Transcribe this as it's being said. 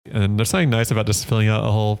And there's something nice about just filling out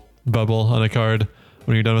a whole bubble on a card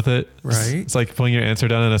when you're done with it. Right. It's like pulling your answer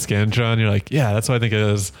down in a Scantron. You're like, yeah, that's what I think it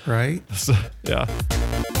is. Right. So, yeah.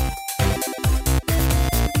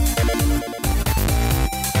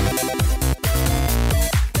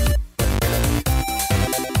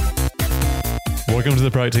 Welcome to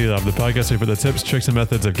the Productivity Lab, the podcast where we put the tips, tricks, and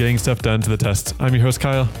methods of getting stuff done to the test. I'm your host,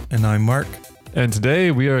 Kyle. And I'm Mark. And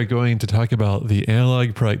today we are going to talk about the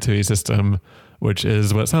analog productivity system, which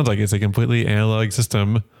is what it sounds like. It's a completely analog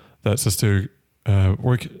system that's just to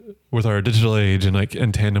work with our digital age and like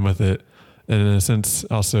in tandem with it. And in a sense,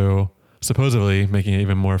 also supposedly making it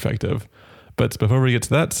even more effective. But before we get to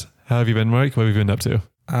that, how have you been, Mark? What have you been up to?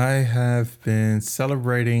 I have been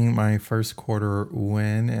celebrating my first quarter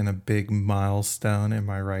win and a big milestone in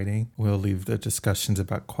my writing. We'll leave the discussions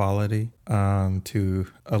about quality to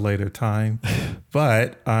a later time.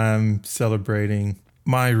 But I'm celebrating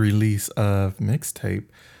my release of mixtape,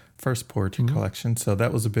 first poetry collection. So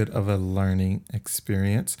that was a bit of a learning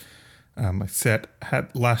experience.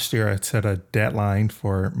 Last year I set a deadline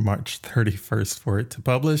for March 31st for it to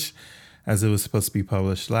publish, as it was supposed to be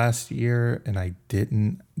published last year, and I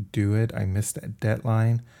didn't do it. I missed that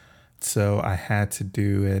deadline. So I had to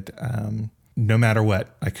do it no matter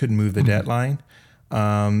what. I couldn't move the deadline.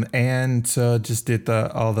 And so just did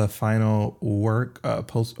all the final work,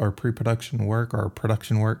 post or pre-production work or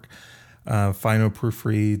production work, final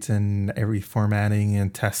proofreads and every formatting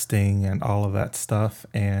and testing and all of that stuff,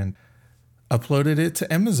 and uploaded it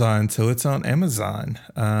to Amazon. So it's on Amazon,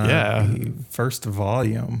 the first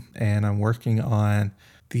volume. And I'm working on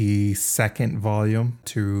the second volume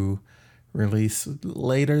to release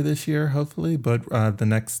later this year, hopefully. But the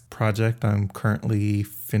next project I'm currently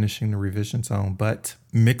finishing the revisions on. But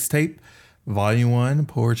Mixtape Volume 1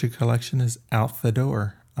 Poetry Collection is out the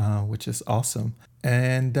door, which is awesome.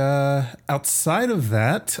 And outside of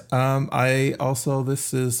that,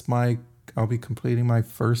 I'll be completing my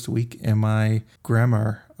first week in my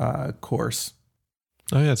grammar course.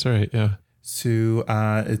 Oh, yeah, that's right. Yeah. So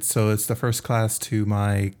it's the first class to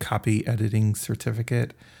my copy editing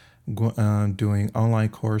certificate. Doing online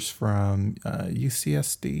course from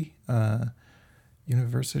UCSD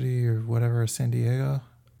University or whatever, San Diego,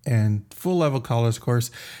 and full level college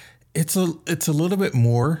course. It's a little bit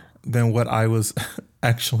more than what I was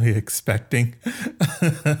actually expecting.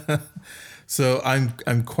 So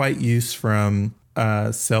I'm quite used from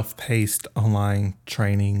self-paced online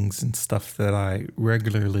trainings and stuff that I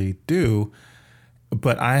regularly do,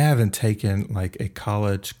 but I haven't taken like a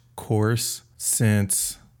college course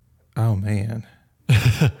since, oh man.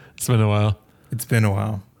 It's been a while. It's been a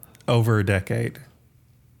while. Over a decade.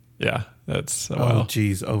 Yeah, that's a while. Oh,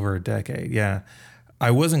 geez, over a decade. Yeah.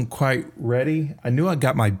 I wasn't quite ready. I knew I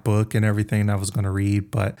got my book and everything I was going to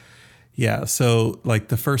read, but yeah, so like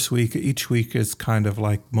the first week, each week is kind of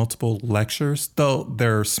like multiple lectures, though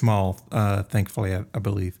they're small, thankfully, I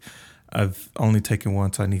believe. I've only taken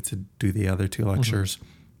one, so I need to do the other two lectures.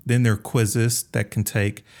 Then there are quizzes that can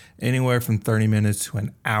take anywhere from 30 minutes to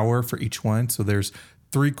an hour for each one. So there's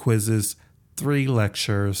 3 quizzes, 3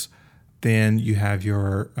 lectures. Then you have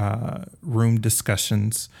your room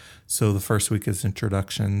discussions. So the first week is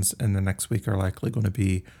introductions, and the next week are likely going to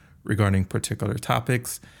be regarding particular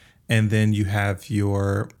topics. And then you have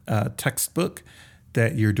your textbook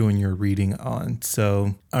that you're doing your reading on.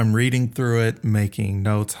 So I'm reading through it, making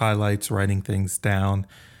notes, highlights, writing things down,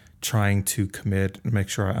 trying to commit and make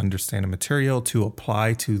sure I understand the material to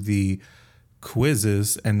apply to the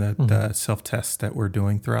quizzes and the self-tests that we're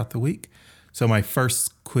doing throughout the week. So my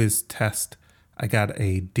first quiz test, I got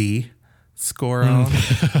a D score on.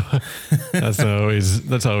 That's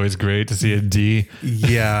always great to see a D.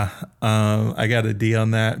 Yeah, I got a D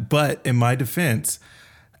on that. But in my defense,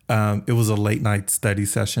 it was a late night study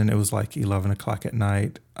session. It was like 11 o'clock at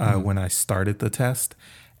night when I started the test,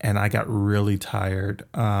 and I got really tired.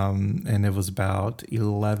 And it was about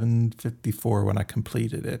 11:54 when I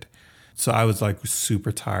completed it. So I was like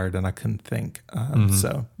super tired and I couldn't think.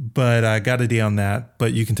 But I got a D on that.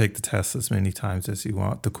 But you can take the test as many times as you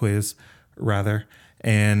want, the quiz rather.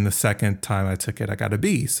 And the second time I took it, I got a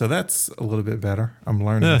B. So that's a little bit better. I'm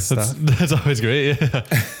learning stuff. That's always great.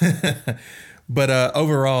 Yeah. But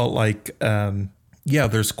overall,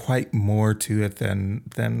 there's quite more to it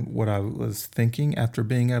than what I was thinking after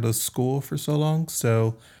being out of school for so long.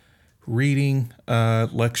 So reading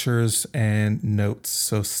lectures and notes,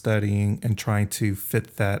 so studying and trying to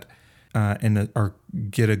fit that or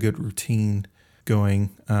get a good routine going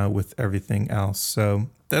with everything else. So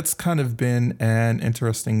that's kind of been an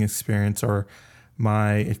interesting experience, or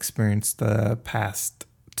my experience the past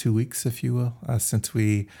 2 weeks, if you will, since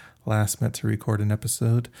we last met to record an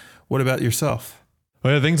episode. What about yourself?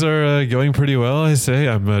 Well, yeah, things are going pretty well, I say.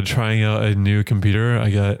 I'm trying out a new computer. I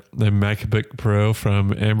got the MacBook Pro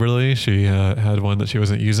from Amberly. She had one that she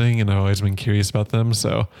wasn't using, and I've always been curious about them.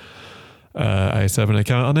 So I set up an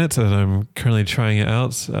account on it, and I'm currently trying it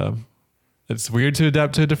out. It's weird to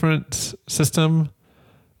adapt to a different system.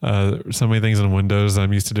 So many things in Windows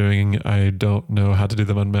I'm used to doing, I don't know how to do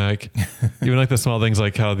them on Mac. Even like the small things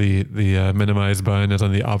like how the minimize button is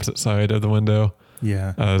on the opposite side of the window.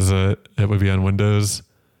 Yeah. As it would be on Windows,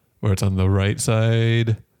 where it's on the right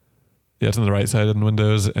side. Yeah, it's on the right side on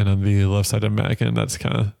Windows and on the left side of Mac, and that's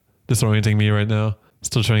kind of disorienting me right now.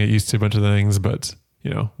 Still trying to get used to a bunch of things, but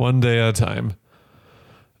one day at a time.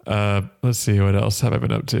 Let's see, what else have I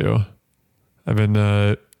been up to? I've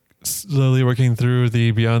been slowly working through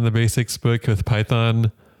the Beyond the Basics book with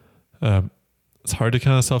Python. It's hard to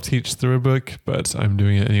kind of self-teach through a book, but I'm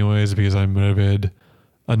doing it anyways because I'm motivated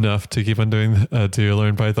enough to keep on doing to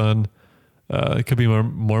learn Python. It could be more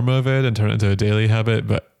motivated and turn it into a daily habit,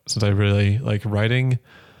 but since I really like writing,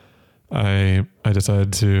 I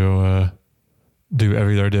decided to do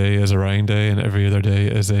every other day as a writing day and every other day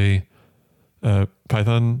as a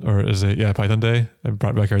Python day. I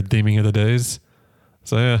brought back our theming of the days.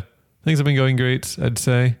 So yeah, things have been going great, I'd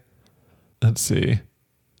say. Let's see.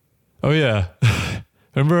 Oh yeah.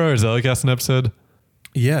 Remember our Zelicast episode?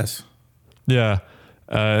 Yes. Yeah.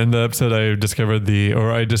 In the episode, I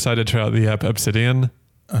decided to try out the app Obsidian.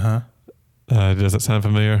 Uh-huh. Does that sound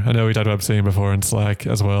familiar? I know we talked about Obsidian before in Slack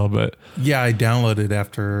as well, but... Yeah, I downloaded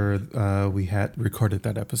after we had recorded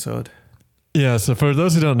that episode. Yeah, so for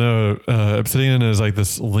those who don't know, Obsidian is like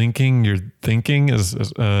this linking your thinking as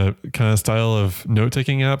a kind of style of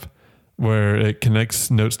note-taking app where it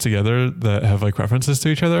connects notes together that have like references to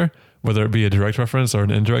each other, whether it be a direct reference or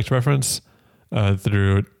an indirect reference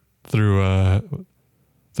through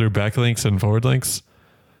backlinks and forward links.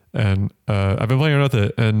 And I've been playing around with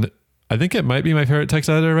it, and I think it might be my favorite text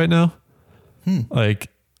editor right now. Like,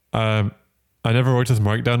 I never worked with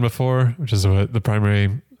Markdown before, which is what the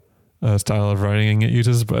primary style of writing it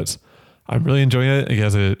uses, but I'm really enjoying it.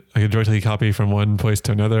 I can directly copy from one place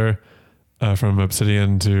to another, from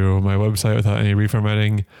Obsidian to my website without any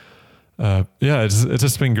reformatting. It's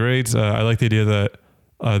just been great. I like the idea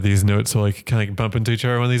that these notes will like kind of bump into each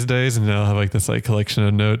other one of these days, and I'll have like this like collection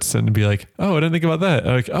of notes and be like, oh, I didn't think about that.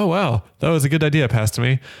 Like, oh wow, that was a good idea passed to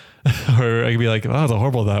me. Or I could be like, oh, that was a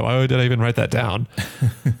horrible thought. Why did I even write that down?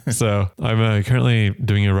 So I'm currently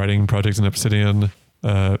doing a writing project in Obsidian.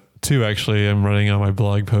 Two actually. I'm writing on my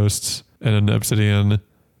blog posts and in Obsidian,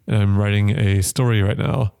 and I'm writing a story right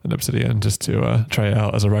now in Obsidian just to try it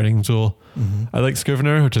out as a writing tool. Mm-hmm. I like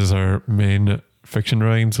Scrivener, which is our main fiction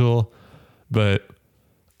writing tool, but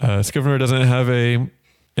Scrivener doesn't have a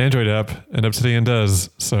Android app, and Obsidian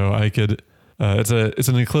does. So I could, it's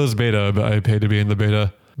an enclosed beta, but I paid to be in the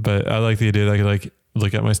beta. But I like the idea that I could like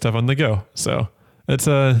look at my stuff on the go. So it's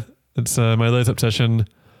my latest obsession.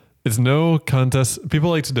 It's no contest.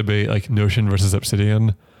 People like to debate like Notion versus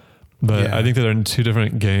Obsidian, but yeah. I think that they're in two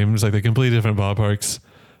different games. Like they're completely different ballparks.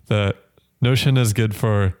 That Notion is good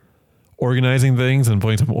for organizing things and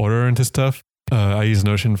putting some order into stuff. I use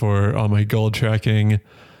Notion for all my goal tracking.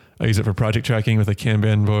 I use it for project tracking with the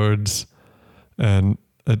Kanban boards, and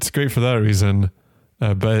it's great for that reason.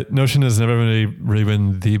 But Notion has never really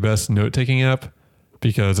been the best note-taking app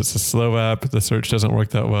because it's a slow app. The search doesn't work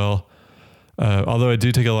that well. Although I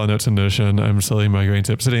do take a lot of notes in Notion, I'm slowly migrating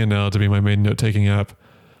to Obsidian now to be my main note-taking app,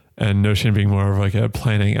 and Notion being more of like a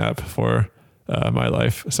planning app for my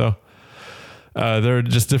life. So they're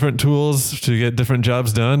just different tools to get different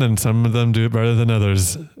jobs done, and some of them do it better than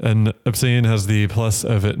others. And Obsidian has the plus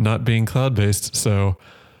of it not being cloud-based, so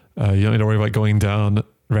you don't need to worry about going down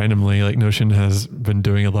randomly like Notion has been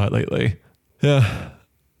doing a lot lately. Yeah.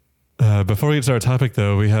 Before we get to our topic,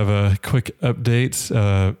 though, we have a quick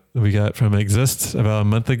update we got from Exist about a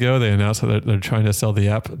month ago. They announced that they're trying to sell the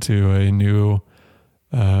app to a new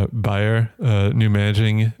buyer, new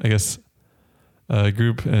managing, I guess,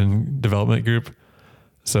 group and development group.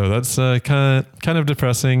 So that's kind of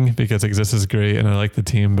depressing because Exist is great and I like the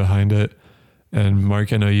team behind it. And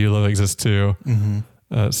Mark, I know you love Exist too.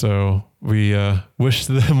 Mm-hmm. So we wish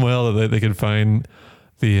them well that they could find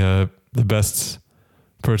the best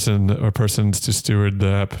person or persons to steward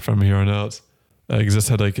the app from here on out. Exist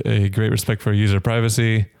had like a great respect for user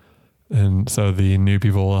privacy, and so the new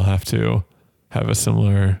people will have to have a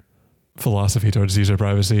similar philosophy towards user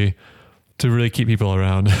privacy to really keep people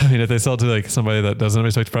around. I mean, if they sell to like somebody that doesn't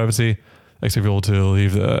respect privacy, I expect people to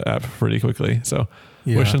leave the app pretty quickly. So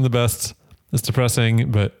wish them the best. It's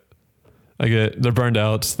depressing, but I get they're burned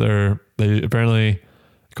out. They apparently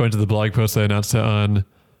according to the blog post, they announced it on,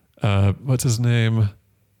 what's his name?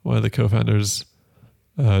 One of the co-founders,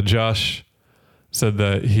 Josh, said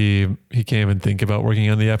that he can't even think about working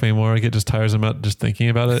on the app anymore. Like, it just tires him out just thinking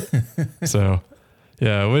about it. So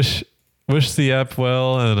yeah, I wish the app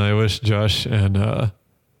well, and I wish Josh and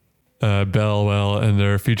Bell well in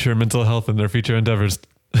their future mental health and their future endeavors.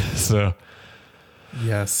 So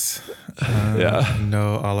Yes. yeah,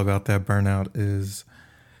 Know all about that. Burnout is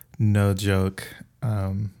no joke.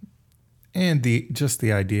 And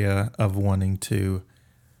the idea of wanting to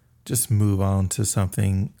just move on to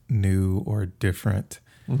something new or different,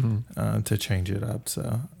 to change it up.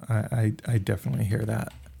 So I definitely hear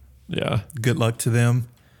that. yeah, Good luck to them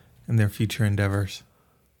in their future endeavors.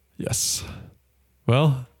 yes.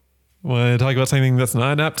 Well, want to talk about something that's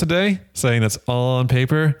not an app today? Something that's all on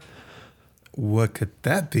paper? What could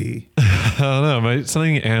that be? I don't know.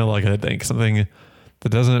 Something analog, I think. Something that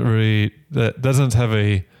doesn't have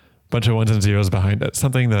a bunch of ones and zeros behind it.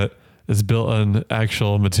 Something that is built on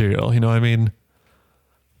actual material. You know what I mean?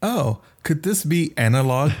 Oh, could this be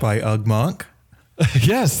Analog by Ugmonk?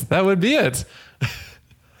 Yes, that would be it.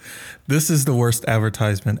 This is the worst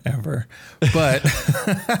advertisement ever. But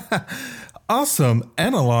awesome.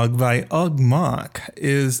 Analog by Ugmonk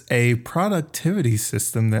is a productivity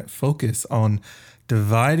system that focuses on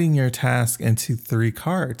dividing your task into 3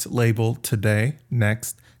 cards labeled today,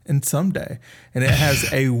 next, and someday. And it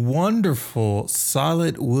has a wonderful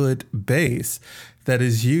solid wood base that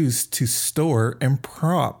is used to store and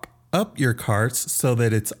prop up your cards so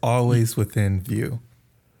that it's always within view.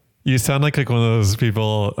 You sound like one of those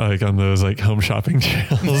people like on those like home shopping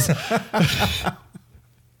channels.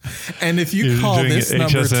 And if you You're call doing this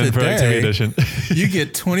number HSN Productivity today, Edition. you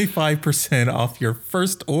get 25% off your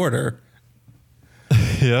first order.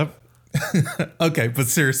 Yep. Okay, but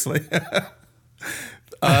seriously,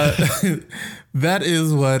 that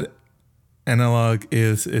is what Analog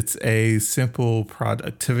is. It's a simple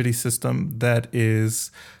productivity system that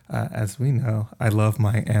is, as we know, I love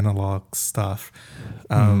my analog stuff.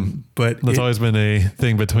 But That's always been a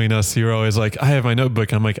thing between us. You're always like, I have my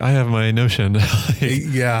notebook. I'm like, I have my Notion.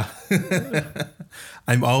 yeah.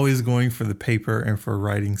 I'm always going for the paper and for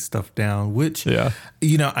writing stuff down, which, Yeah.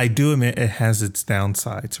 I do admit it has its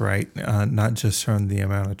downsides, right? Not just from the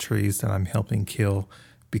amount of trees that I'm helping kill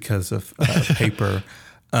because of paper,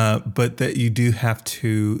 but that you do have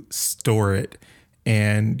to store it,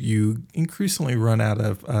 and you increasingly run out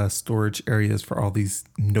of storage areas for all these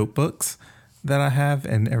notebooks that I have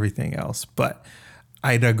and everything else. But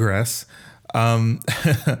I digress.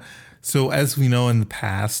 So as we know in the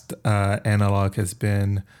past, Analog has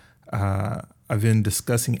been, I've been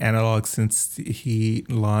discussing Analog since he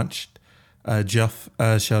launched. Jeff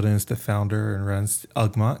Sheldon is the founder and runs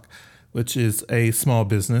Ugmonk, which is a small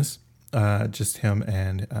business, just him,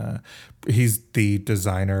 and he's the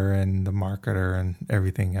designer and the marketer and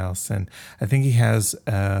everything else. And I think he has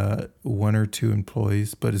 1 or 2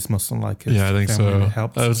 employees, but it's mostly like his I think family so. that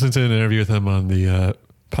helps. I was listening to an interview with him on the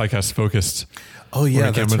podcast Focused. Oh yeah, where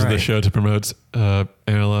he came that's into right. the show to promote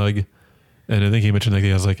Analog, and I think he mentioned like he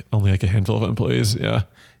has like only like a handful of employees. Yeah,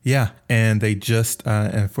 Yeah, and they just,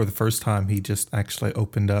 and for the first time, he just actually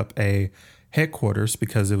opened up a headquarters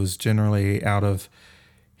because it was generally out of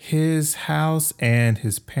his house and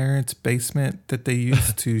his parents' basement that they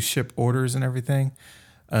used to ship orders and everything.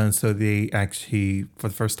 And so they actually, for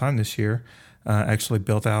the first time this year, actually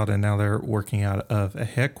built out, and now they're working out of a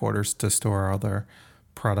headquarters to store all their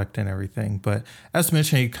product and everything. But as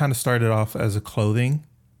mentioned, he kind of started off as a clothing,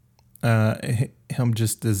 him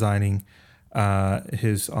just designing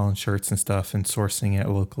his own shirts and stuff and sourcing it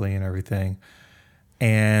locally and everything.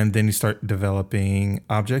 And then you start developing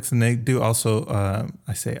objects, and they do also,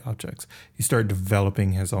 I say objects, you start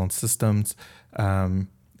developing his own systems.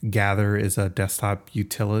 Gather is a desktop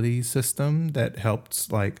utility system that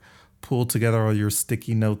helps like pull together all your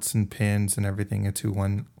sticky notes and pins and everything into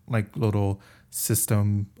one like little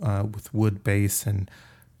system with wood base and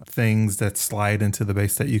things that slide into the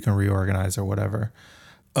base that you can reorganize or whatever.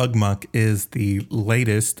 Ugmonk is the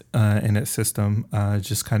latest in its system,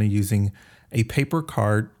 just kind of using a paper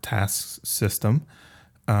card task system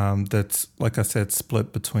that's, like I said,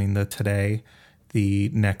 split between the today, the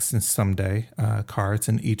next, and someday cards.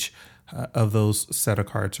 And each of those set of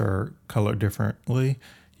cards are colored differently.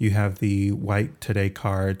 You have the white today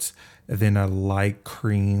cards, and then a light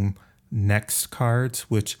cream next cards,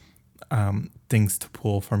 which things to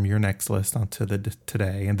pull from your next list onto the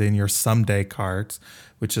today, and then your someday cards,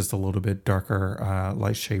 which is a little bit darker,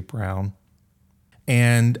 light shade brown.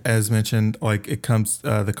 And as mentioned, like it comes,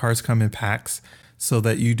 the cards come in packs. so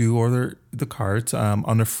that you do order the cards.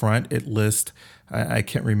 On the front, it lists, I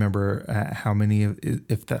can't remember how many,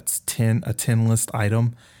 if that's a 10 list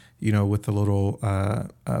item, with a little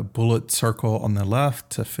bullet circle on the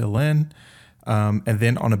left to fill in. And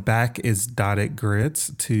then on the back is dotted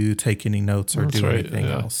grids to take any notes or do anything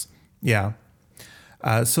else. Yeah.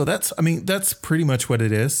 So that's pretty much what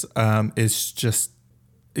it is. It's just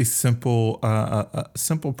a simple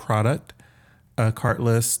product, cart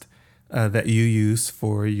list that you use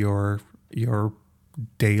for your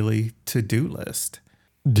daily to-do list.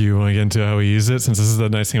 Do you want to get into how we use it? Since this is the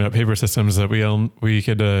nice thing about paper systems, that we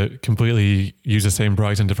could completely use the same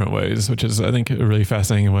product in different ways, which is, I think, a really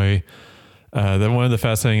fascinating way. That one of the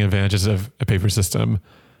fascinating advantages of a paper system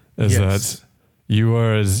is that you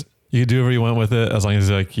do whatever you want with it, as long as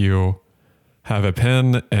you have a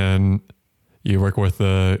pen and you work with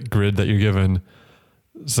the grid that you're given.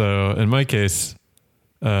 So in my case,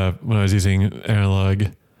 when I was using analog,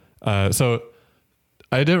 so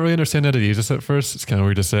I didn't really understand how to use this at first. It's kind of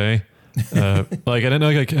weird to say. I didn't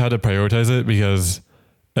know how to prioritize it, because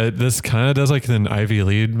this kind of does an Ivy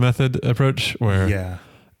League method approach where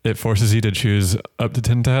it forces you to choose up to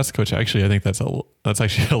 10 tasks, which actually I think that's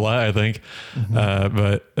actually a lie, I think.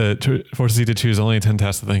 But it forces you to choose only 10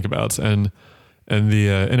 tasks to think about. And in the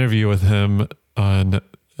interview with him on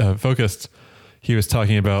Focused, he was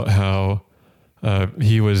talking about how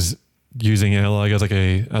he was using analog as a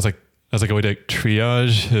way to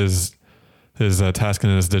triage his task in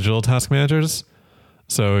his digital task managers.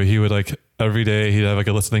 So he would every day he'd have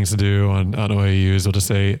a list of things to do on OAUs. We'll just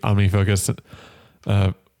say OmniFocus.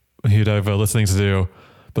 He'd have a list of things to do,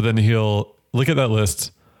 but then he'll look at that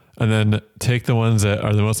list and then take the ones that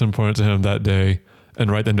are the most important to him that day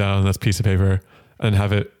and write them down on this piece of paper and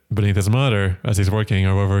have it beneath his monitor as he's working,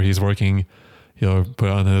 or wherever he's working. He'll put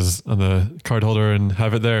it on the card holder and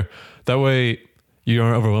have it there. That way you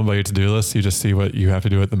aren't overwhelmed by your to-do list. You just see what you have to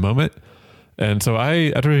do at the moment. And so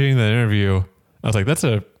after reading that interview, I was like, that's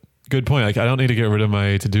a good point. I don't need to get rid of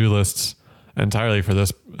my to-do lists entirely for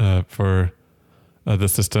this, the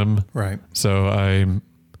system. Right. So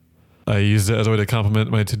I used it as a way to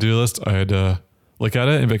complement my to-do list. I'd look at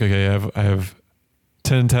it and be like, okay, I have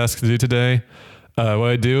 10 tasks to do today. What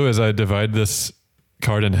I do is I divide this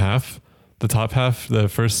card in half. The top half, the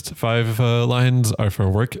first 5 lines are for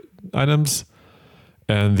work items,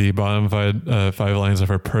 and the bottom 5 lines are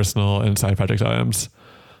for personal and side project items.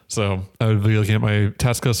 So I would be looking at my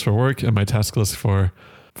task list for work and my task list for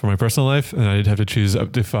my personal life, and I'd have to choose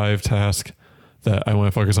up to 5 tasks that I want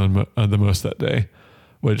to focus on the most that day,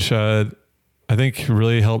 which I think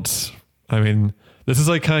really helps. I mean, this is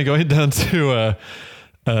kind of going down to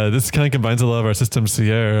this kind of combines a lot of our systems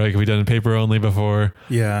together. We've done paper only before.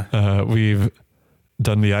 Yeah. We've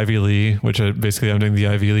done the Ivy League, which basically I'm doing the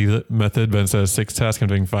Ivy League method, but instead of 6 tasks, I'm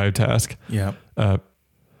doing 5 tasks. Yeah.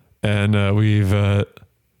 And we've, I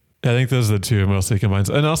think those are the two mostly combines,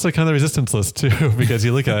 and also kind of the resistance list too, because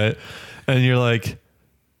you look at it and you're like,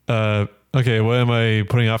 okay, what am I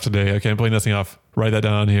putting off today? Okay, I'm putting this thing off. Write that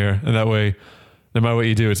down here. And that way, no matter what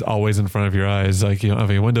you do, it's always in front of your eyes. You don't have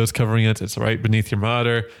any windows covering it. It's right beneath your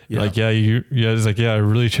monitor. Yeah. It's I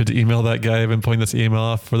really should email that guy. I've been putting this email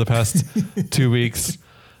off for the past 2 weeks.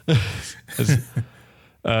 I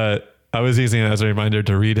was using it as a reminder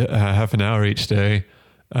to read half an hour each day.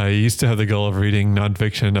 I used to have the goal of reading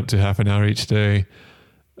nonfiction up to half an hour each day,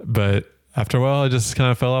 but after a while, I just kind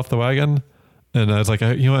of fell off the wagon. And I was like,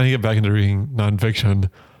 I need to get back into reading nonfiction.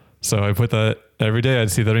 So I put that every day.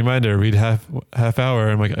 I'd see the reminder, read half hour.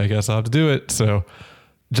 I'm like, I guess I'll have to do it. So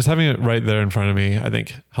just having it right there in front of me, I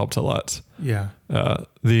think helped a lot. Yeah. I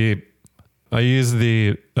use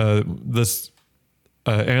this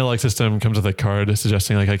analog system comes with a card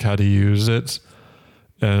suggesting how to use it.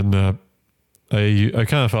 And I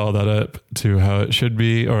kind of follow that up to how it should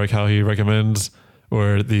be, or how he recommends,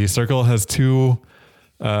 where the circle has 2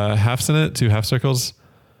 halves in it, 2 half circles.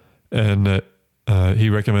 And he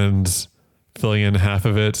recommends filling in half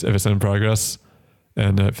of it if it's in progress,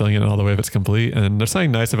 and filling in all the way if it's complete. And there's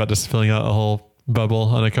something nice about just filling out a whole bubble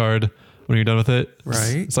on a card when you're done with it.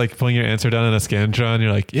 Right. It's like pulling your answer down in a Scantron.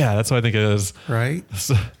 You're like, yeah, that's what I think it is. Right.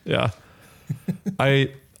 So, yeah.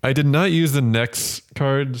 I did not use the next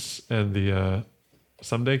cards and the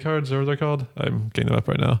someday cards, or what they're called. I'm getting them up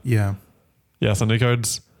right now. Yeah. Yeah, someday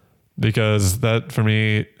cards. Because that for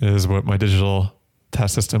me is what my digital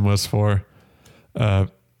task system was for.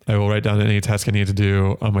 I will write down any task I need to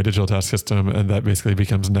do on my digital task system, and that basically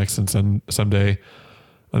becomes next and someday.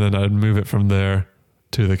 And then I'd move it from there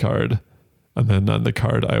to the card. And then on the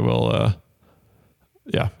card, I will,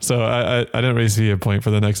 So I didn't really see a point for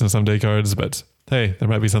the next and someday cards, but hey, there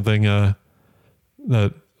might be something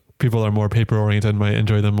that people are more paper oriented might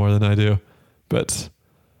enjoy them more than I do. But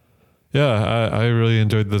yeah, I really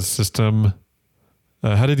enjoyed this system.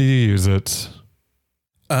 How did you use it?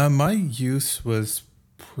 My use was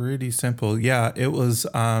pretty simple. Yeah, it was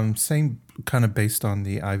same kind of based on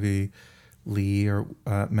the Ivy Lee or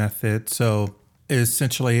method. So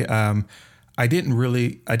essentially, I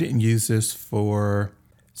didn't use this for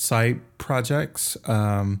side projects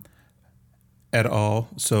at all.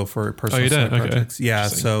 So for personal side projects, yeah.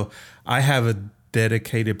 So I have a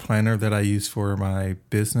dedicated planner that I use for my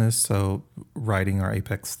business. So writing or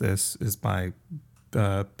Apex this is my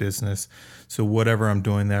business. So whatever I'm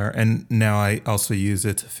doing there, and now I also use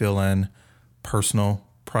it to fill in personal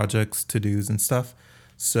projects, to-dos and stuff.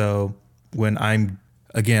 So when I'm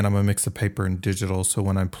a mix of paper and digital. So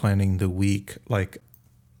when I'm planning the week, like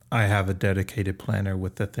I have a dedicated planner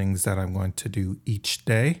with the things that I'm going to do each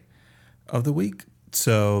day of the week.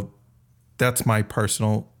 So that's my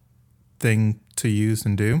personal thing to use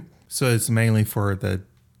and do. So it's mainly for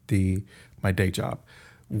my day job,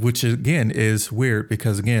 which again is weird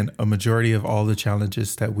because again, a majority of all the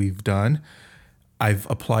challenges that we've done, I've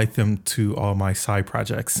applied them to all my side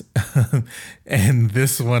projects. And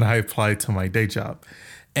this one I applied to my day job.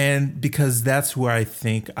 And because that's where I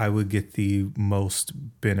think I would get the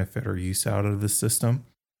most benefit or use out of the system.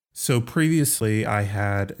 So previously I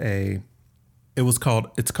had it's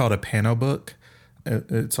called a Pano book.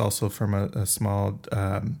 It's also from a small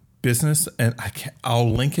business, and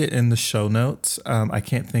I'll link it in the show notes. I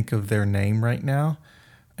can't think of their name right now.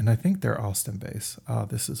 And I think they're Austin based. Oh,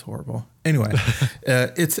 this is horrible. Anyway,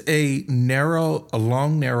 it's a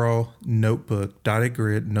long, narrow notebook, dotted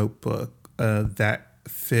grid notebook that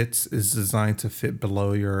is designed to fit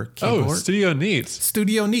below your keyboard. Oh, Studio Neat.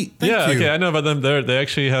 Studio Neat. Thank you. Okay, I know about them. They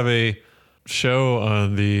actually have a show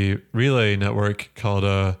on the Relay Network called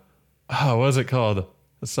what is it called?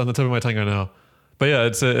 It's on the tip of my tongue right now. But yeah,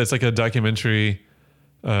 it's like a documentary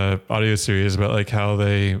audio series about like how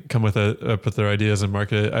they come with put their ideas and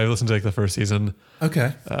market it. I listened to like the first season.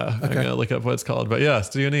 Okay. I'm gonna look up what it's called. But yeah,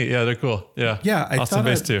 Studio Neat. Yeah, they're cool. Yeah. Yeah, I Austin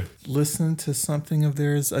based too. Listen to something of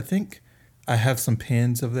theirs. I think I have some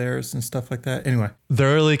pins of theirs and stuff like that. Anyway.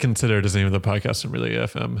 Thoroughly Considered is the name of the podcast from Relay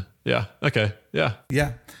FM. Yeah. Okay. Yeah.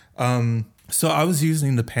 Yeah. So I was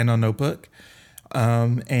using the Pano notebook,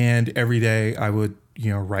 and every day I would,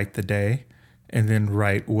 write the day and then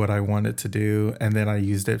write what I wanted to do. And then I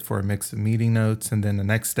used it for a mix of meeting notes. And then the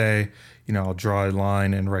next day, I'll draw a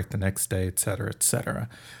line and write the next day, et cetera, et cetera.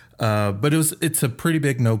 But it's a pretty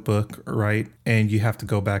big notebook, right? And you have to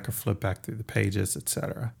go back or flip back through the pages, et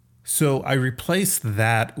cetera. So I replaced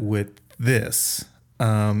that with this,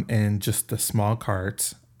 and just the small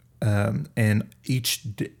cards. And at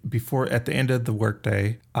the end of the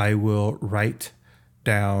workday, I will write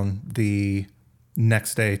down the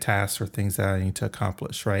next day tasks or things that I need to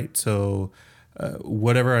accomplish, right? So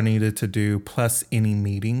whatever I needed to do, plus any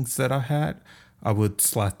meetings that I had, I would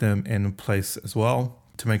slot them in place as well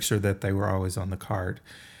to make sure that they were always on the card.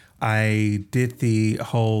 I did the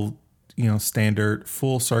whole, standard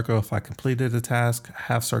full circle if I completed a task,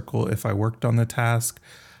 half circle if I worked on the task.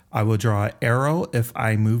 I would draw an arrow if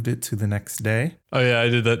I moved it to the next day. Oh yeah, I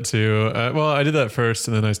did that too. I did that first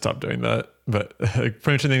and then I stopped doing that. But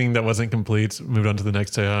pretty much anything that wasn't complete moved on to the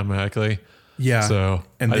next day automatically. Yeah. So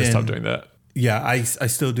I just stopped doing that. Yeah, I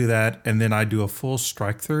still do that. And then I do a full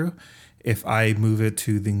strike through if I move it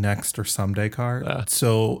to the next or someday card.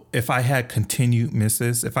 So if I had continued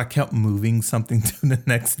misses, if I kept moving something to the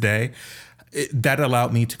next day, that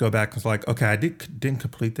allowed me to go back and was like, okay, I didn't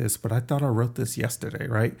complete this, but I thought I wrote this yesterday,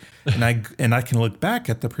 right? And I can look back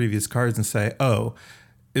at the previous cards and say, oh,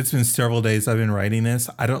 it's been several days I've been writing this.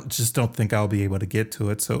 I don't think I'll be able to get to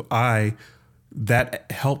it. So that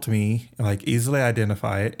helped me like easily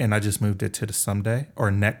identify it, and I just moved it to the someday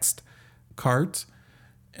or next cards,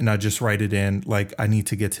 and I just write it in like I need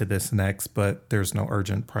to get to this next, but there's no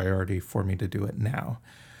urgent priority for me to do it now.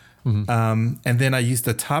 Mm-hmm. And then I use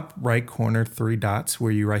the top right corner 3 dots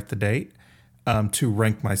where you write the date to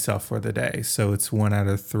rank myself for the day. So it's 1 out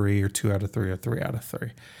of 3 or 2 out of 3 or 3 out of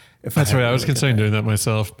 3. That's right. I was considering doing that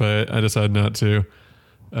myself, but I decided not to.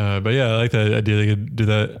 But yeah, I like that idea. They could do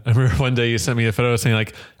that. I remember one day you sent me a photo saying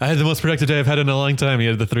like, I had the most productive day I've had in a long time. You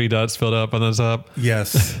had the 3 dots filled up on the top.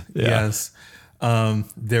 Yes. Yes.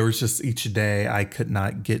 There was just each day I could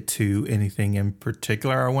not get to anything in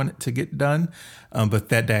particular I wanted to get done. But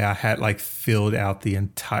that day I had like filled out the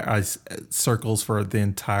entire circles for the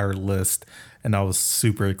entire list. And I was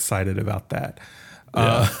super excited about that.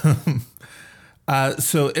 Yeah.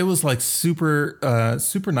 So it was like super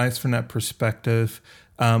nice from that perspective.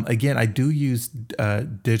 Again, I do use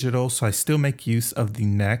digital, so I still make use of the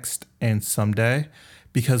next and someday,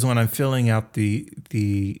 because when I'm filling out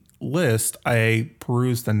the list, I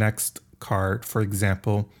peruse the next card, for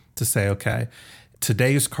example, to say, okay,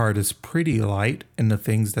 today's card is pretty light in the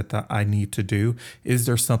things that I need to do. Is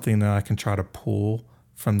there something that I can try to pull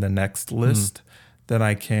from the next list that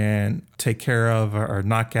I can take care of or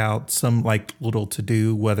knock out some like little to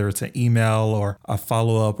do, whether it's an email or a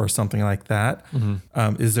follow up or something like that?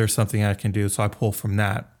 Is there something I can do? So I pull from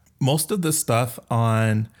that. Most of the stuff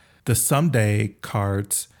on the someday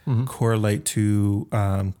cards correlate to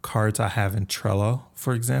cards I have in Trello,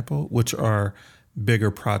 for example, which are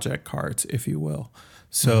bigger project cards, if you will.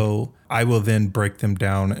 So I will then break them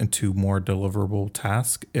down into more deliverable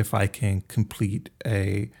tasks if I can complete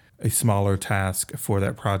a smaller task for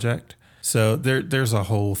that project. So there's a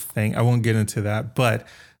whole thing. I won't get into that, but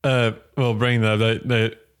well, bringing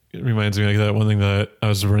that reminds me, like, that one thing that I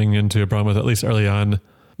was running into a problem with, at least early on,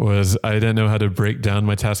 was I didn't know how to break down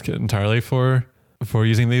my task entirely for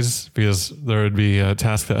using these, because there would be a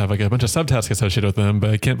task that have like a bunch of subtasks associated with them,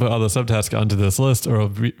 but I can't put all the subtasks onto this list or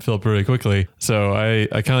it'll fill up really quickly. So I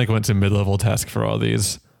kind of like went to mid-level task for all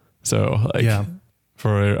these. So like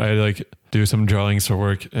I like do some drawings for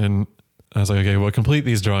work, and I was like, okay, well, complete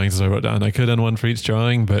these drawings as I wrote down. I could have done one for each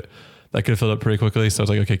drawing, but that could fill up pretty quickly. So I was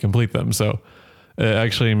like, okay, complete them. So it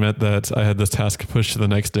actually meant that I had this task pushed to the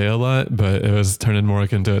next day a lot, but it was turning more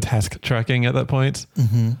like into a task tracking at that point.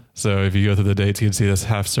 So if you go through the dates, you'd see this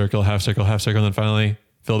half circle, half circle, half circle, and then finally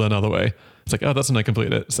filled in all the way. It's like, oh, that's when I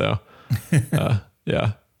complete it. So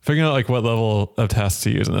yeah, figuring out like what level of tasks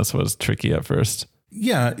to use, and this was tricky at first.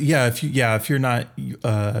 If you're not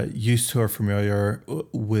used to or familiar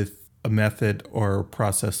with a method or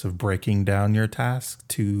process of breaking down your task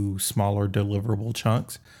to smaller deliverable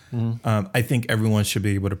chunks, I think everyone should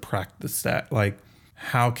be able to practice that. Like,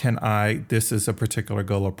 how can this is a particular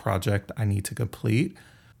goal or project I need to complete,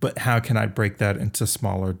 but how can I break that into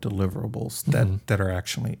smaller deliverables that are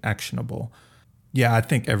actually actionable? Yeah, I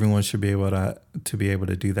think everyone should be able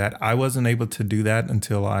to do that. I wasn't able to do that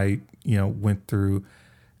until I, went through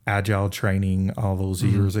agile training all those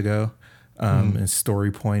years ago, and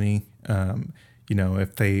story pointing.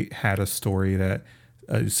 If they had a story that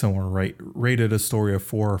someone rated a story of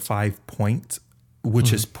 4 or 5 points,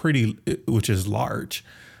 which is large.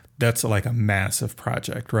 That's like a massive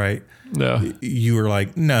project, right? Yeah. You were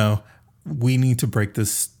like, no, we need to break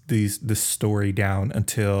this story down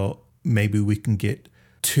until maybe we can get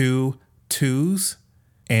 2 2s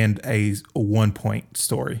and a 1 point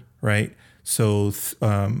story, right? So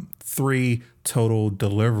 3 total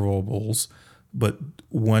deliverables, but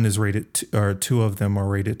one is rated or 2 of them are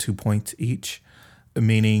rated 2 points each,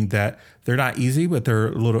 meaning that they're not easy, but they're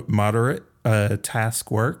a little moderate task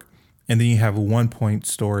work. And then you have a 1 point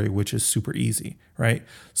story, which is super easy, right?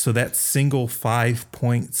 So that single 5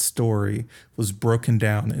 point story was broken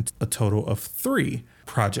down into a total of 3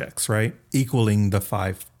 projects, right? Equaling the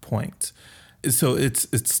 5 points. So it's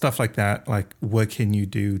stuff like that. Like, what can you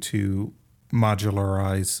do to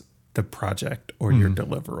modularize the project or your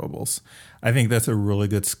deliverables? I think that's a really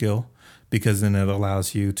good skill, because then it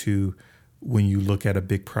allows you to, when you look at a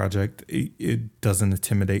big project, it doesn't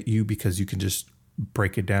intimidate you because you can just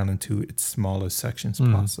break it down into its smallest sections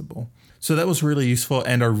possible. So that was really useful.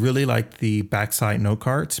 And I really liked the backside note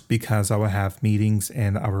cards, because I would have meetings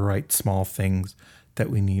and I would write small things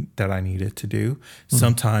that I needed to do.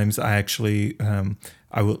 Sometimes I actually,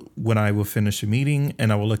 when I will finish a meeting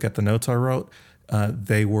and I will look at the notes I wrote,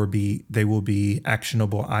 they will be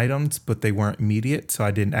actionable items, but they weren't immediate. So I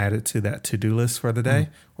didn't add it to that to-do list for the day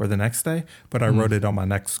or the next day, but I wrote it on my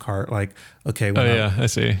next card. Like, okay. I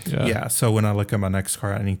see. Yeah. So when I look at my next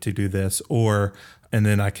card, I need to do this, and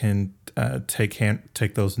then I can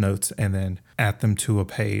take those notes and then add them to a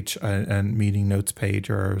page, a meeting notes page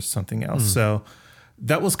or something else. So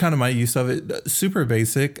that was kind of my use of it. Super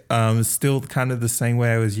basic. Still kind of the same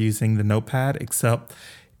way I was using the notepad, except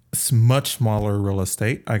it's much smaller real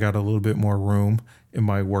estate. I got a little bit more room in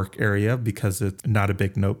my work area because it's not a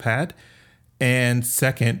big notepad. And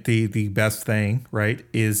second, the best thing, right,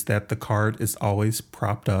 is that the card is always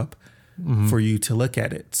propped up for you to look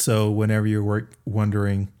at it. So whenever you're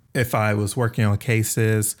wondering if I was working on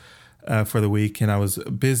cases for the week and I was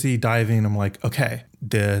busy diving, I'm like, okay,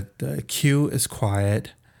 the queue is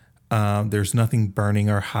quiet. There's nothing burning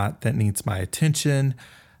or hot that needs my attention.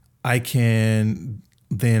 I can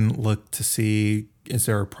then look to see, is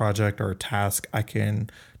there a project or a task I can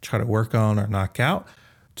try to work on or knock out?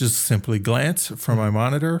 just simply glance from my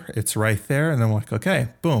monitor. It's right there. And I'm like, okay,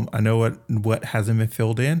 boom. I know what hasn't been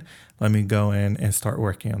filled in. Let me go in and start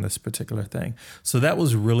working on this particular thing. So that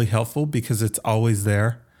was really helpful because it's always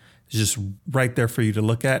there. It's just right there for you to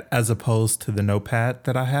look at, as opposed to the notepad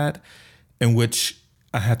that I had, in which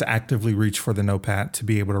I had to actively reach for the notepad to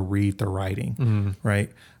be able to read the writing,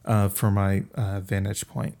 right, for my vantage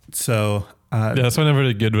point. So that's why I'm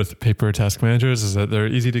really good with paper task managers, is that they're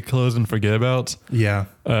easy to close and forget about. Yeah.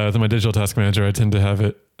 With my digital task manager, I tend to have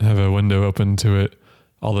a window open to it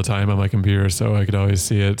all the time on my computer, so I could always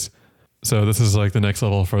see it. So this is like the next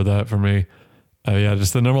level for that for me.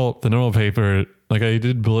 Just the normal paper. Like I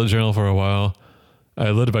did bullet journal for a while.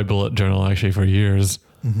 I lived by bullet journal actually for years,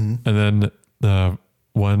 and then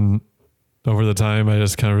over the time, I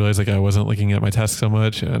just kind of realized like I wasn't looking at my tasks so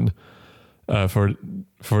much, and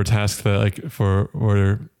for tasks that like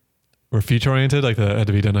were future oriented, like that had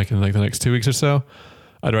to be done like in like the next 2 weeks or so,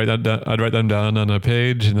 I'd write them down on a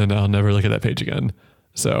page, and then I'll never look at that page again.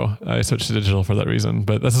 So I switched to digital for that reason.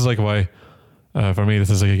 But this is like why, for me, this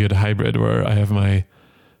is like a good hybrid where I have my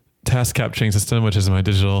task capturing system, which is my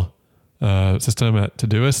digital system at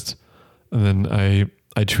Todoist, and then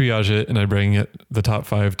I triage it and I bring the top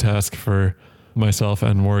 5 tasks for myself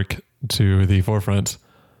and work to the forefront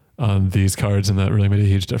on these cards, and that really made a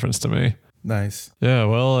huge difference to me. Nice. Yeah,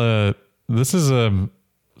 well, this is a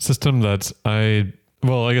system that I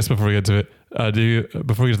guess before we get to it,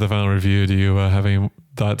 before we get to the final review, do you have any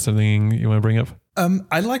thoughts, anything you want to bring up?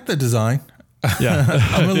 I like the design. Yeah.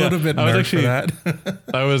 I'm a little bit nerd for that.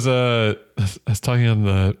 I was talking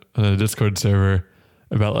on a Discord server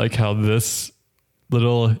about like how this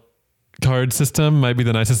little card system might be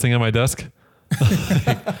the nicest thing on my desk.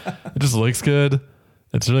 It just looks good.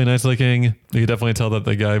 It's really nice looking. You can definitely tell that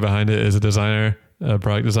the guy behind it is a designer, a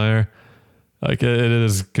product designer. Like it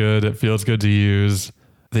is good. It feels good to use.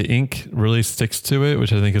 The ink really sticks to it,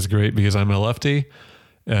 which I think is great because I'm a lefty,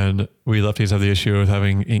 and we lefties have the issue with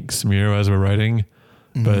having ink smear as we're writing.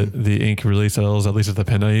 But the ink really sells, at least with the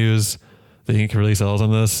pen I use. The ink really sells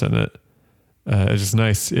on this, and it's just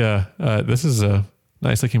nice. Yeah, this is a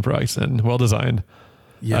nice looking product and well designed.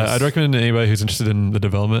 Yes. I'd recommend anybody who's interested in the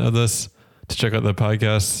development of this to check out the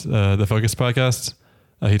podcast, the Focus podcast.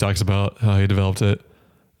 He talks about how he developed it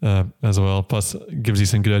as well. Plus, gives you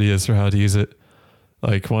some good ideas for how to use it.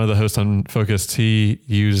 Like one of the hosts on Focus, he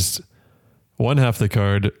used one half of the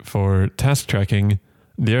card for task tracking.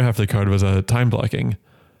 The other half of the card was time blocking.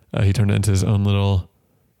 He turned it into his own little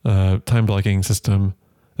time blocking system.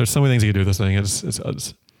 There's so many things you can do with this thing.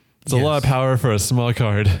 It's a lot of power for a small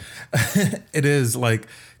card. It is. Like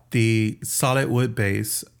the solid wood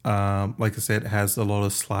base, like I said, has a little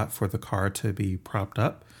slot for the card to be propped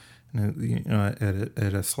up, and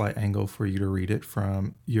at a slight angle for you to read it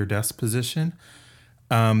from your desk position.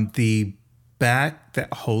 The back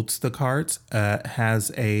that holds the cards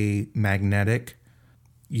has a magnetic,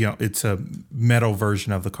 it's a metal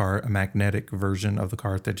version of the card, a magnetic version of the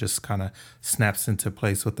card that just kind of snaps into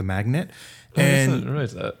place with the magnet. And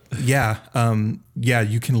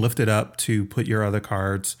you can lift it up to put your other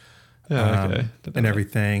cards and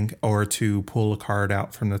everything, or to pull a card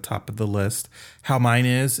out from the top of the list. How mine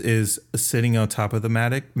is sitting on top of the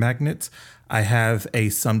magnets. I have a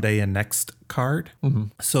someday and next card.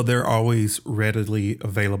 So they're always readily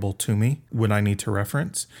available to me when I need to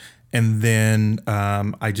reference. And then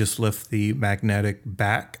I just lift the magnetic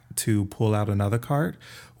back to pull out another card.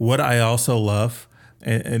 What I also love,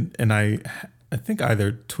 and I think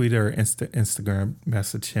either tweet or Instagram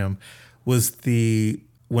message him, was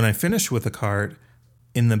when I finish with a card,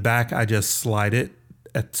 in the back I just slide it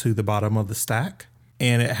to the bottom of the stack,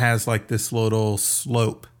 and it has like this little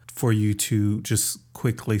slope for you to just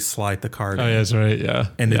quickly slide the card in. Yeah, that's right. Yeah.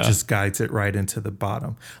 And it just guides it right into the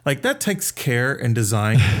bottom. Like that takes care and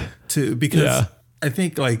design because I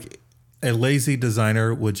think like a lazy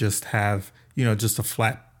designer would just have, just a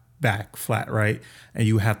flat, right? And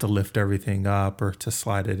you have to lift everything up or to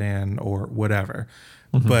slide it in or whatever.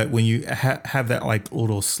 But when you have that like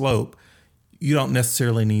little slope, you don't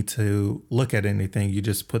necessarily need to look at anything. You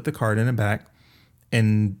just put the card in the back,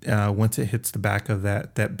 and once it hits the back of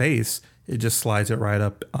that base, it just slides it right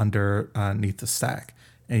up underneath the stack,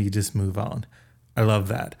 and you just move on. I love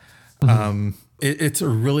that. It's a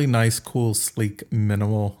really nice, cool, sleek,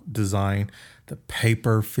 minimal design. The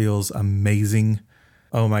paper feels amazing.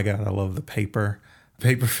 Oh my God, I love the paper.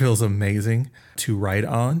 Paper feels amazing to write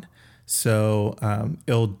on. So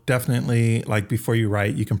it'll definitely, like before you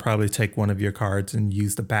write, you can probably take one of your cards and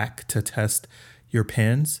use the back to test your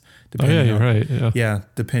pens. Oh yeah, you're on, right. Yeah. Yeah,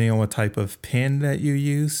 depending on what type of pen that you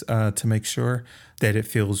use to make sure that it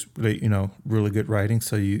feels really good writing.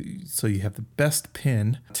 So you have the best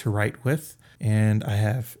pen to write with. And I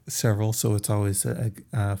have several, so it's always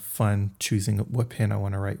a fun choosing what pen I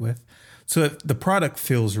want to write with. So the product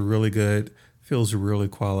feels really good, feels really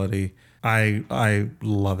quality. I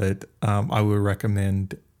love it. I would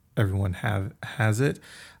recommend everyone has it.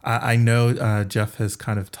 I know Jeff has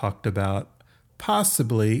kind of talked about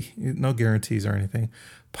possibly, no guarantees or anything,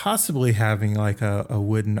 possibly having like a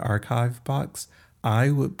wooden archive box.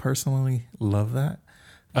 I would personally love that.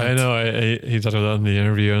 I know. He talked about that in the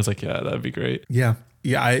interview. And I was like, yeah, that'd be great. Yeah,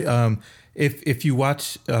 yeah. If you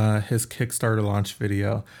watch his Kickstarter launch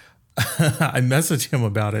video, I messaged him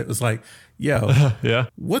about it. It was like, yo, Yeah.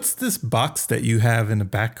 what's this box that you have in the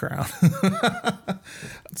background?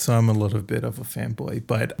 So I'm a little bit of a fanboy,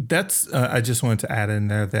 but that's I just wanted to add in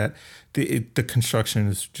there that the construction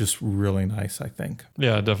is just really nice, I think.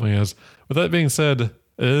 Yeah, it definitely is. With that being said,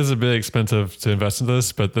 it is a bit expensive to invest in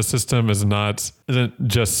this, but the system isn't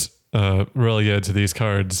just really good to these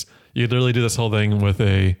cards. You could literally do this whole thing with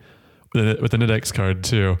an index card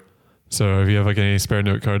too. So if you have like any spare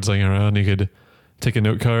note cards laying around, you could take a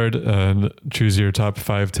note card and choose your top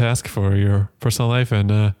 5 tasks for your personal life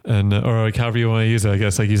and or like however you want to use it. I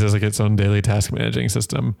guess like use it as like its own daily task managing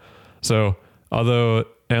system. So although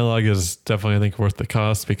analog is definitely I think worth the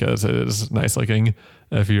cost because it is nice looking.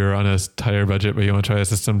 If you're on a tighter budget but you want to try a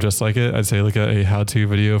system just like it, I'd say look at a how-to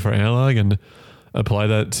video for analog and apply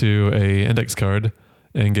that to a index card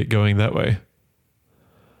and get going that way.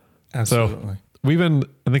 Absolutely. So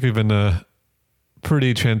I think we've been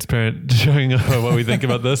pretty transparent showing what we think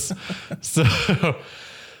about this. So,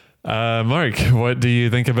 Mark, what do you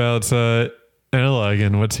think about analog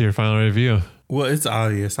and what's your final review? Well, it's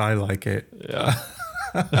obvious. I like it. Yeah.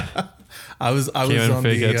 I was on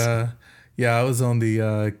the I was on the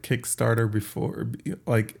Kickstarter before,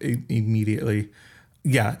 like immediately.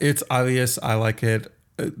 Yeah, it's obvious. I like it.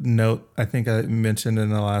 Note, I think I mentioned in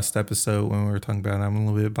the last episode when we were talking about it, I'm a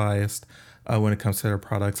little bit biased when it comes to their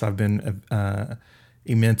products. I've been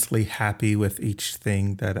immensely happy with each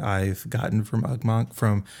thing that I've gotten from Ugmonk,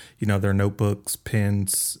 from their notebooks,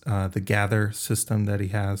 pens, the Gather system that he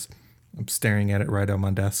has. I'm staring at it right on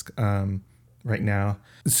my desk right now.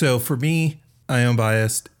 So for me, I am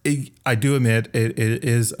biased. I do admit it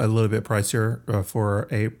is a little bit pricier for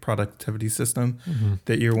a productivity system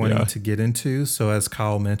that you're wanting to get into. So as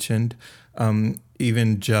Kyle mentioned,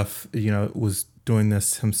 even Jeff, was doing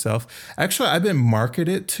this himself. Actually, I've been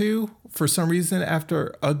marketed to for some reason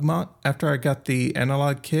after Ugmonk, after I got the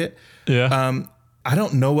analog kit. Yeah. I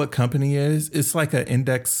don't know what company it is. It's like an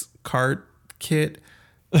index card kit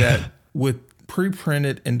that with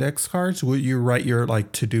pre-printed index cards, where you write your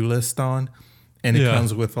like to-do list on. And it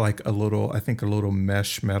comes with like a little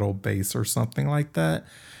mesh metal base or something like that.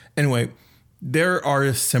 Anyway, there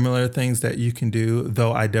are similar things that you can do,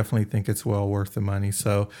 though I definitely think it's well worth the money.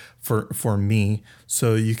 So for me,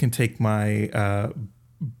 so you can take my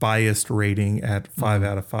biased rating at 5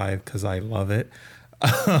 out of 5 because I love it.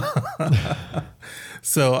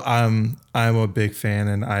 So I'm a big fan,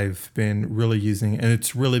 and I've been really using, and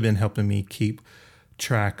it's really been helping me keep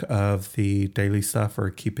track of the daily stuff or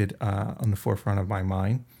keep it on the forefront of my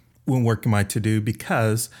mind when working my to-do,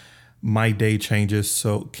 because my day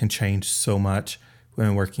can change so much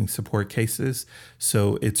when working support cases.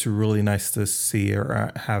 So it's really nice to see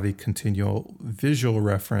or have a continual visual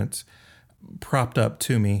reference propped up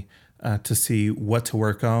to me to see what to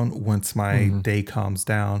work on once my day calms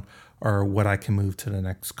down, or what I can move to the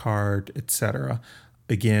next card, etc.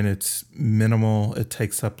 Again, it's minimal. It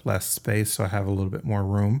takes up less space, so I have a little bit more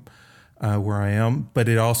room where I am. But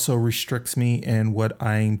it also restricts me in what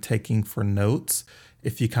I'm taking for notes.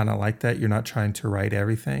 If you kind of like that, you're not trying to write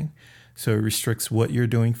everything. So it restricts what you're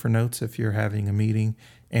doing for notes if you're having a meeting,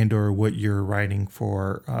 and or what you're writing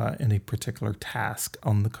for any particular task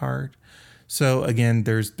on the card. So again,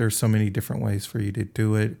 there's so many different ways for you to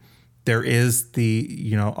do it. There is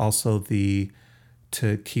also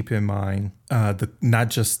to keep in mind not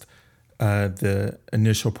just the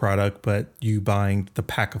initial product, but you buying the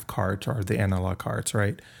pack of cards or the analog cards,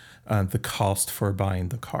 right? The cost for buying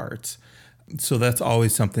the cards. So that's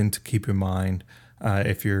always something to keep in mind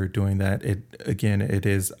if you're doing that. It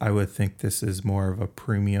is. I would think this is more of a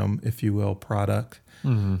premium, if you will, product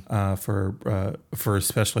for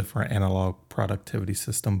especially for an analog productivity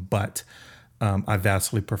system. But I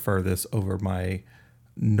vastly prefer this over my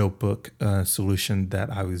notebook solution that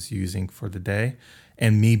I was using for the day.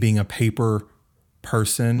 And me being a paper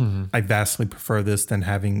person, I vastly prefer this than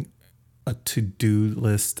having a to-do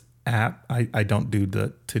list app. I don't do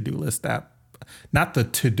the to-do list app. Not the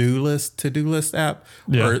to-do list app,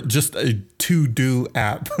 or just a to-do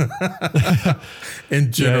app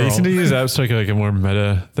in general. Yeah, you seem to use apps like a more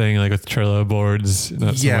meta thing, like with Trello boards,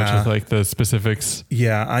 not so much with like the specifics.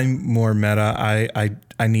 Yeah, I'm more meta.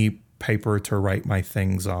 I need paper to write my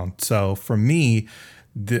things on. So for me,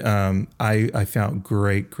 I found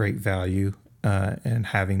great value in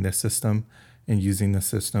having this system and using the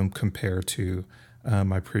system compared to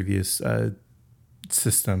my previous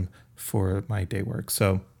system for my day work.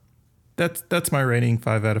 So that's my rating,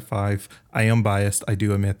 5 out of 5. I am biased. I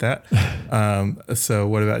do admit that. So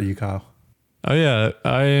what about you, Kyle? Oh yeah,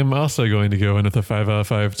 I am also going to go in with a 5 out of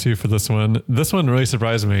 5 too for this one. This one really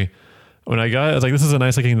surprised me. When I got it, I was like, this is a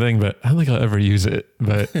nice looking thing, but I don't think I'll ever use it.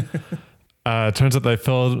 But turns out that I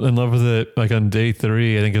fell in love with it like on day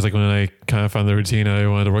 3. I think it's like when I kind of found the routine I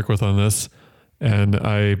wanted to work with on this. And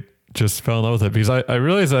I just fell in love with it because I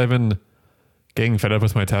realized I've been getting fed up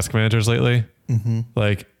with my task managers lately. Mm-hmm.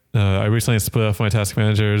 Like I recently split off my task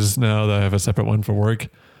managers now that I have a separate one for work.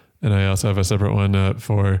 And I also have a separate one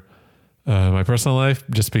for my personal life,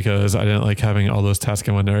 just because I didn't like having all those tasks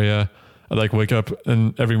in one area. I'd like wake up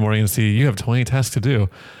and every morning and see you have 20 tasks to do.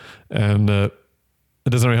 And it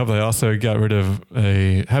doesn't really help that I also got rid of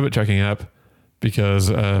a habit tracking app because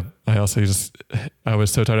I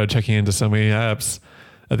was so tired of checking into so many apps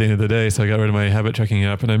at the end of the day. So I got rid of my habit tracking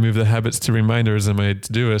app and I moved the habits to reminders in my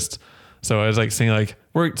Todoist. So I was like seeing like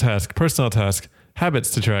work task, personal task,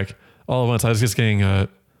 habits to track all at once. I was just getting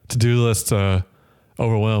to-do lists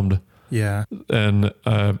overwhelmed. Yeah. And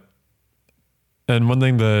one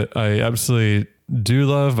thing that I absolutely do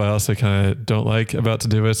love, but I also kind of don't like about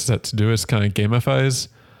Todoist is that Todoist kind of gamifies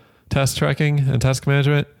task tracking and task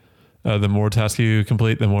management. The more tasks you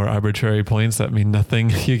complete, the more arbitrary points that mean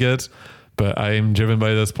nothing you get. But I'm driven by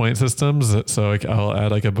those point systems. So like I'll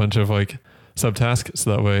add like a bunch of like subtasks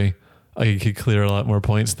so that way I could clear a lot more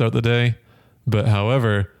points throughout the day. But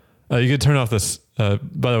however, you could turn off this,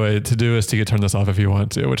 by the way, Todoist, you could turn this off if you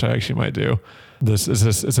want to, which I actually might do. This is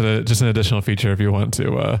just an additional feature if you want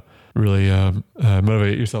to really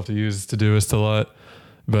motivate yourself to use Todoist a lot.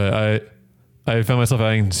 But I found myself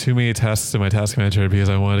adding too many tasks to my task manager because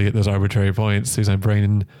I wanted to get those arbitrary points because my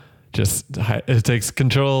brain it takes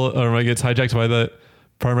control, or it gets hijacked by that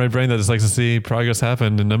part of my brain that just likes to see progress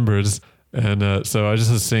happen in numbers. And so I just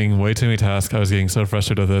was seeing way too many tasks. I was getting so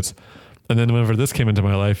frustrated with it. And then whenever this came into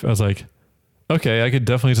my life, I was like, okay, I could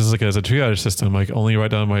definitely just look at it as a triage system, like only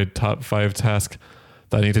write down my top 5 tasks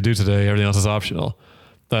that I need to do today. Everything else is optional.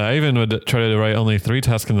 I even would try to write only 3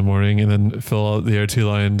 tasks in the morning and then fill out the other 2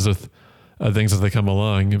 lines with things as they come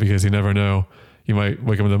along, because you never know. You might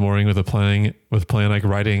wake up in the morning with a plan like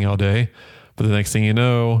writing all day, but the next thing you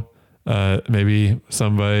know, maybe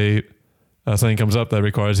something comes up that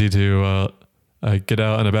requires you to get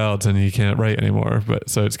out and about and you can't write anymore. But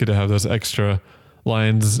so it's good to have those extra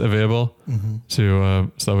lines available so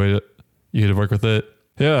that way you could work with it.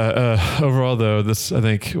 Yeah. Overall though, this I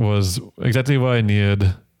think was exactly what I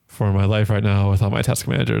needed for my life right now with all my task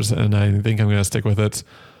managers. And I think I'm going to stick with it.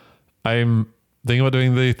 I'm thinking about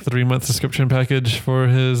doing the 3-month subscription package for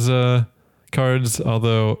his cards.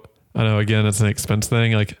 Although I know, again, it's an expense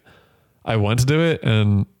thing. Like I want to do it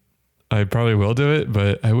and I probably will do it,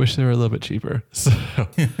 but I wish they were a little bit cheaper. So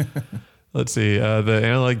let's see. The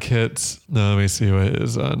analog kits. No, let me see what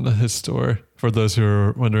is on his store. For those who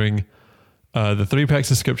are wondering, the 3-pack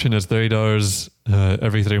subscription is $30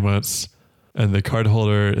 every 3 months, and the card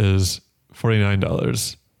holder is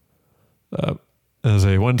 $49. As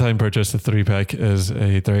a one-time purchase, the 3-pack is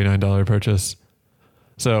a $39 purchase.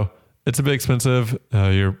 So it's a bit expensive.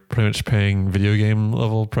 You're pretty much paying video game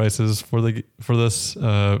level prices for the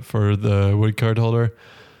wood card holder.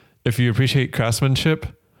 If you appreciate craftsmanship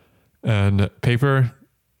and paper,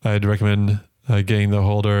 I'd recommend getting the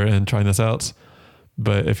holder and trying this out.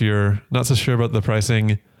 But if you're not so sure about the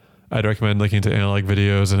pricing, I'd recommend looking into analog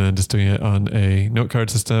videos and then just doing it on a note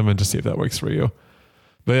card system and just see if that works for you.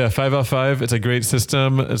 But yeah, 5 out of 5. It's a great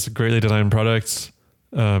system. It's a greatly designed product.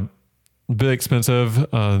 A bit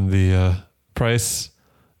expensive on the price,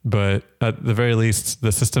 but at the very least,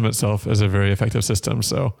 the system itself is a very effective system.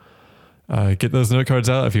 So get those note cards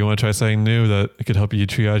out if you want to try something new that could help you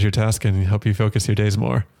triage your task and help you focus your days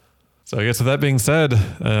more. So I guess with that being said,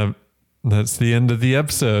 that's the end of the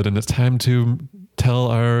episode, and it's time to tell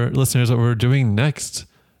our listeners what we're doing next.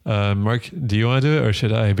 Mark, do you want to do it or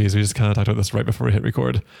should I? Because we just kind of talked about this right before we hit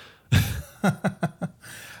record.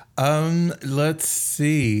 Let's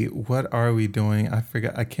see. What are we doing? I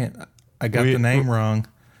forgot. I got the name wrong.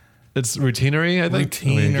 It's Routinery, I think.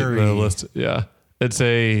 Routinery. The list. Yeah. It's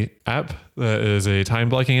a app that is a time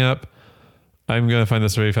blocking app. I'm going to find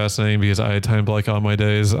this very fascinating because I time block all my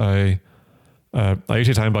days. I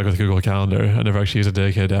usually time block with Google Calendar. I never actually use a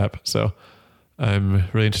dedicated app. So I'm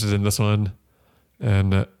really interested in this one.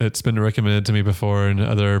 And it's been recommended to me before in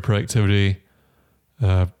other productivity,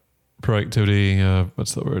 what's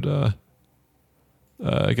the word?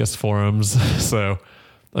 I guess forums. So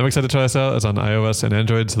I'm excited to try this out. It's on iOS and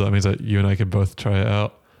Android. So that means that you and I could both try it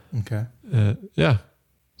out. Okay. Yeah.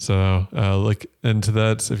 So look into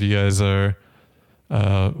that if you guys are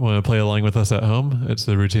want to play along with us at home. It's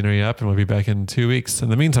the Routinary app, and we'll be back in 2 weeks. In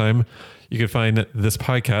the meantime, you can find this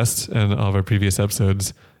podcast and all of our previous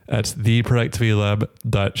episodes at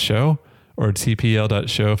theproductivitylab.show or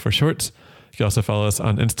tpl.show for short. You can also follow us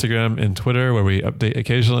on Instagram and Twitter, where we update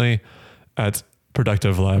occasionally at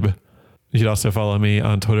Productive Lab. You can also follow me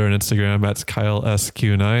on Twitter and Instagram at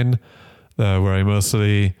KyleSQ9, where I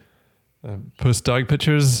mostly post dog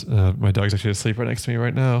pictures. My dog's actually asleep right next to me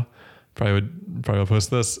right now. Probably will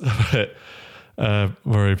post this, but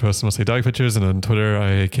where I post mostly dog pictures, and on Twitter I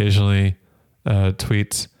occasionally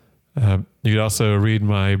tweet. You can also read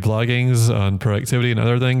my bloggings on productivity and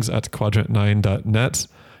other things at quadrant9.net.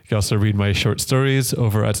 You can also read my short stories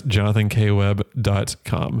over at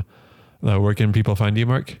jonathankwebb.com. Where can people find you,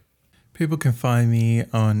 Mark? People can find me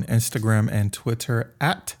on Instagram and Twitter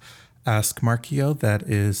at AskMarkio. That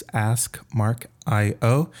is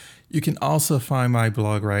AskMarkIO. You can also find my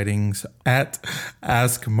blog writings at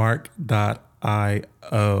askmark.io.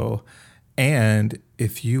 And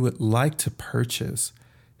if you would like to purchase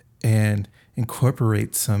and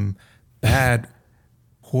incorporate some bad,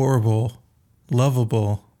 horrible,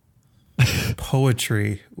 lovable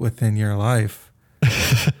poetry within your life,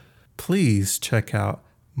 please check out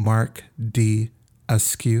Mark D.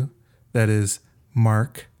 Askew. That is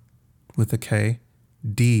Mark with a K,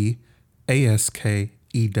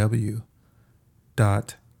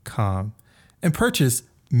 DASKEW.com, and purchase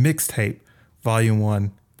Mixtape Volume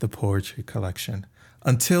 1, The Poetry Collection.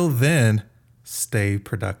 Until then, stay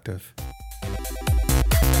productive.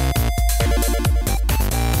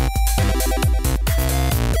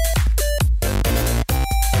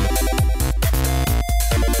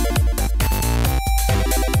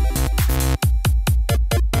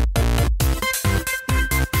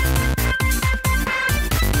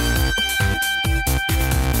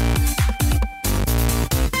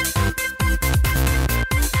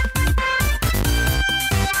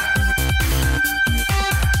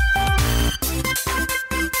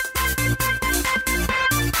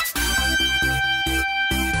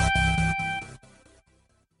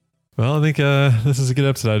 Well, I think this is a good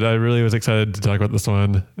episode. I really was excited to talk about this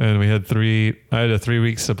one, and I had 3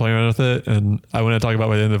 weeks to play around with it, and I want to talk about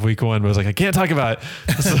by the end of week 1, but I was like, I can't talk about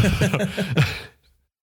it. So,